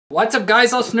What's up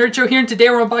guys, FallenRedZeo here, and today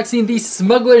we're unboxing the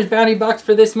Smugglers Bounty box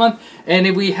for this month,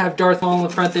 and we have Darth Maul in the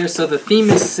front there, so the theme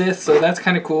is Sith, so that's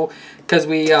kind of cool, because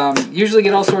we usually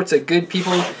get all sorts of good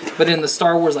people, but in the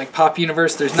Star Wars like pop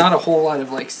universe, there's not a whole lot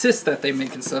of like Siths that they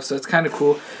make and stuff, so it's kind of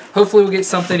cool. Hopefully we'll get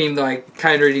something, even though I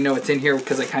kind of already know it's in here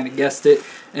because I kind of guessed it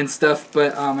and stuff,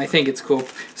 but I think it's cool.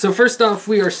 So first off,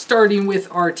 we are starting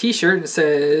with our t-shirt, and it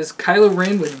says Kylo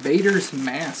Ren with Vader's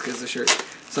mask as the shirt.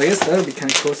 So I guess that would be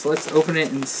kind of cool. So let's open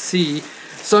it and see.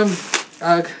 So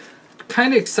I'm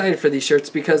kind of excited for these shirts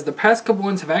because the past couple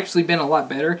ones have actually been a lot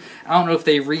better. I don't know if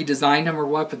they redesigned them or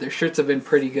what, but their shirts have been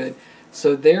pretty good.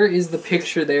 So there is the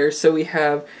picture there. So we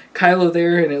have Kylo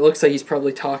there, and it looks like he's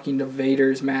probably talking to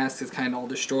Vader's mask. It's kind of all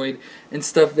destroyed and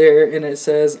stuff there. And it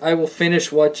says, "I will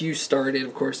finish what you started."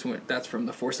 Of course, that's from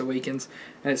The Force Awakens.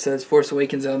 And it says Force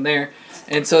Awakens on there.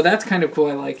 And so that's kind of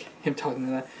cool. I like him talking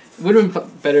to that. It would have been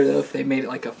better though if they made it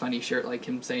like a funny shirt, like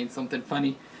him saying something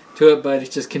funny to it, but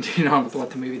it's just continuing on with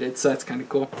what the movie did, so that's kind of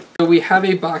cool. So we have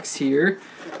a box here,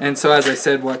 and so as I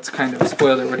said, what's kind of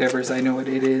spoiled or whatever is I know what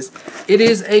it is. It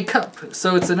is a cup.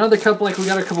 So it's another cup like we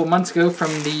got a couple months ago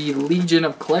from the Legion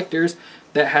of Collectors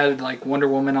that had like Wonder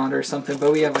Woman on it or something,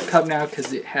 but we have a cup now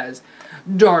because it has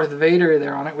Darth Vader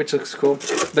there on it, which looks cool.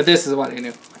 But this is what I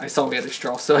knew. I saw we had a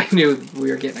straw, so I knew we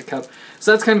were getting a cup.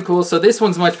 So that's kind of cool. So this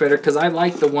one's much better because I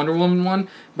like the Wonder Woman one,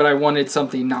 but I wanted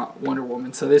something not Wonder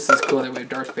Woman. So this is cool that we have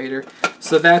Darth Vader.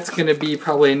 So that's going to be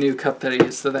probably a new cup that I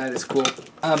use, so that is cool.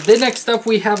 Then next up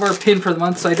we have our pin for the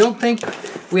month. So I don't think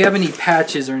we have any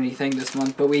patches or anything this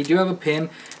month, but we do have a pin,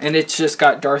 and it's just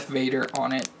got Darth Vader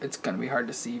on it. It's going to be hard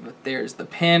to see, but there's the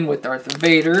pin with Darth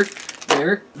Vader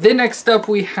there. Then next up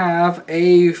we have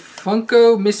a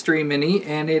Funko Mystery Mini,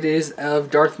 and it is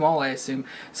of Darth Maul, I assume.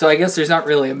 So I guess there's not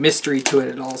really a mystery to it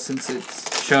at all since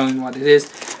it's showing what it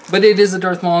is. But it is a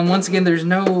Darth Maul, and once again there's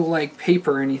no like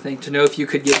paper or anything to know if you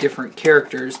could get different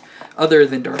characters other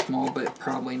than Darth Maul, but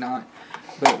probably not.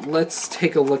 But let's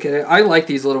take a look at it. I like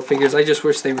these little figures. I just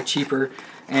wish they were cheaper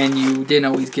and you didn't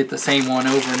always get the same one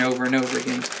over and over and over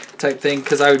again type thing,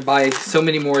 because I would buy so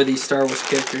many more of these Star Wars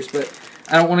characters, but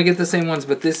I don't want to get the same ones.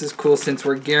 But this is cool since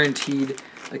we're guaranteed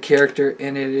a character,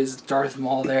 and it is Darth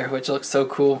Maul there, which looks so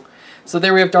cool. So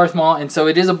there we have Darth Maul, and so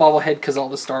it is a bobblehead because all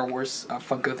the Star Wars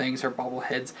Funko things are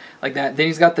bobbleheads like that. Then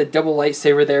he's got the double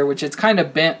lightsaber there, which it's kind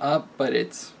of bent up, but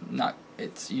it's not,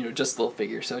 it's, you know, just a little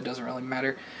figure, so it doesn't really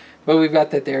matter. But we've got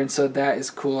that there, and so that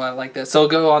is cool. I like that. So I'll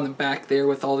go on the back there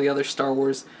with all the other Star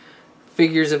Wars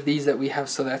figures of these that we have,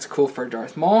 so that's cool for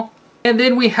Darth Maul. And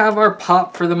then we have our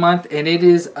pop for the month, and it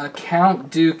is a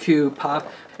Count Dooku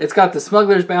pop. It's got the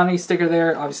Smugglers Bounty sticker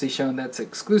there, obviously showing that's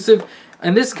exclusive.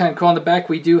 And this is kind of cool. On the back,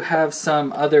 we do have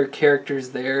some other characters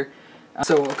there.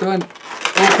 So we'll go and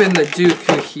open the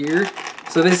Dooku here.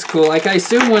 So this is cool. Like, I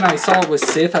assume when I saw it was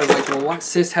Sith, I was like, well, what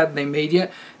Siths hadn't they made yet?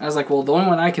 And I was like, well, the only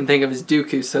one I can think of is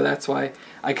Dooku, so that's why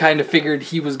I kind of figured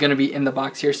he was going to be in the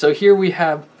box here. So here we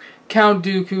have Count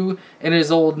Dooku and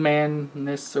his old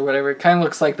manness or whatever. It kind of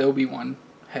looks like the Obi-Wan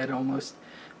head almost,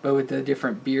 but with the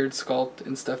different beard sculpt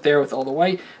and stuff there with all the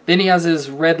white. Then he has his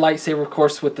red lightsaber, of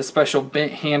course, with the special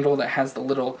bent handle that has the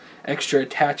little extra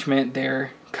attachment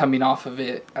there coming off of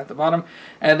it at the bottom.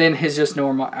 And then his just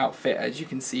normal outfit, as you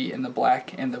can see, in the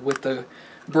black and with the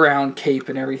brown cape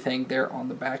and everything there on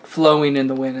the back, flowing in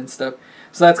the wind and stuff.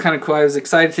 So that's kind of cool. I was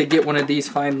excited to get one of these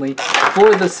finally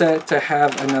for the set, to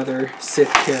have another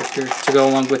Sith character to go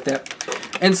along with that.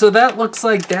 And so that looks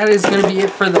like that is going to be it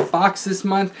for the box this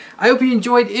month. I hope you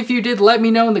enjoyed. If you did, let me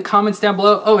know in the comments down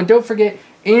below. Oh, and don't forget,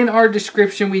 in our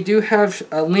description, we do have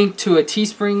a link to a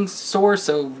Teespring store,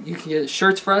 so you can get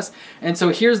shirts for us. And so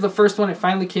here's the first one. It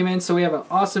finally came in. So we have an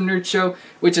awesome nerd show,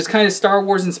 which is kind of Star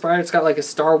Wars inspired. It's got like a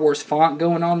Star Wars font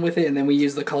going on with it, and then we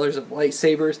use the colors of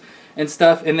lightsabers and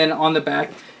stuff. And then on the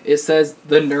back, it says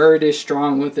the nerd is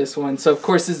strong with this one. So of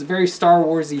course, this is a very Star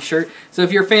Wars-y shirt. So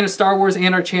if you're a fan of Star Wars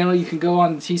and our channel, you can go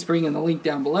on the Teespring in the link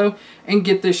down below and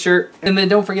get this shirt. And then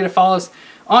don't forget to follow us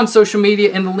on social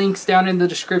media, and the links down in the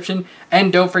description.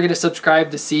 And don't forget to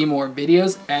subscribe to see more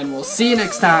videos, and we'll see you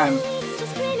next time.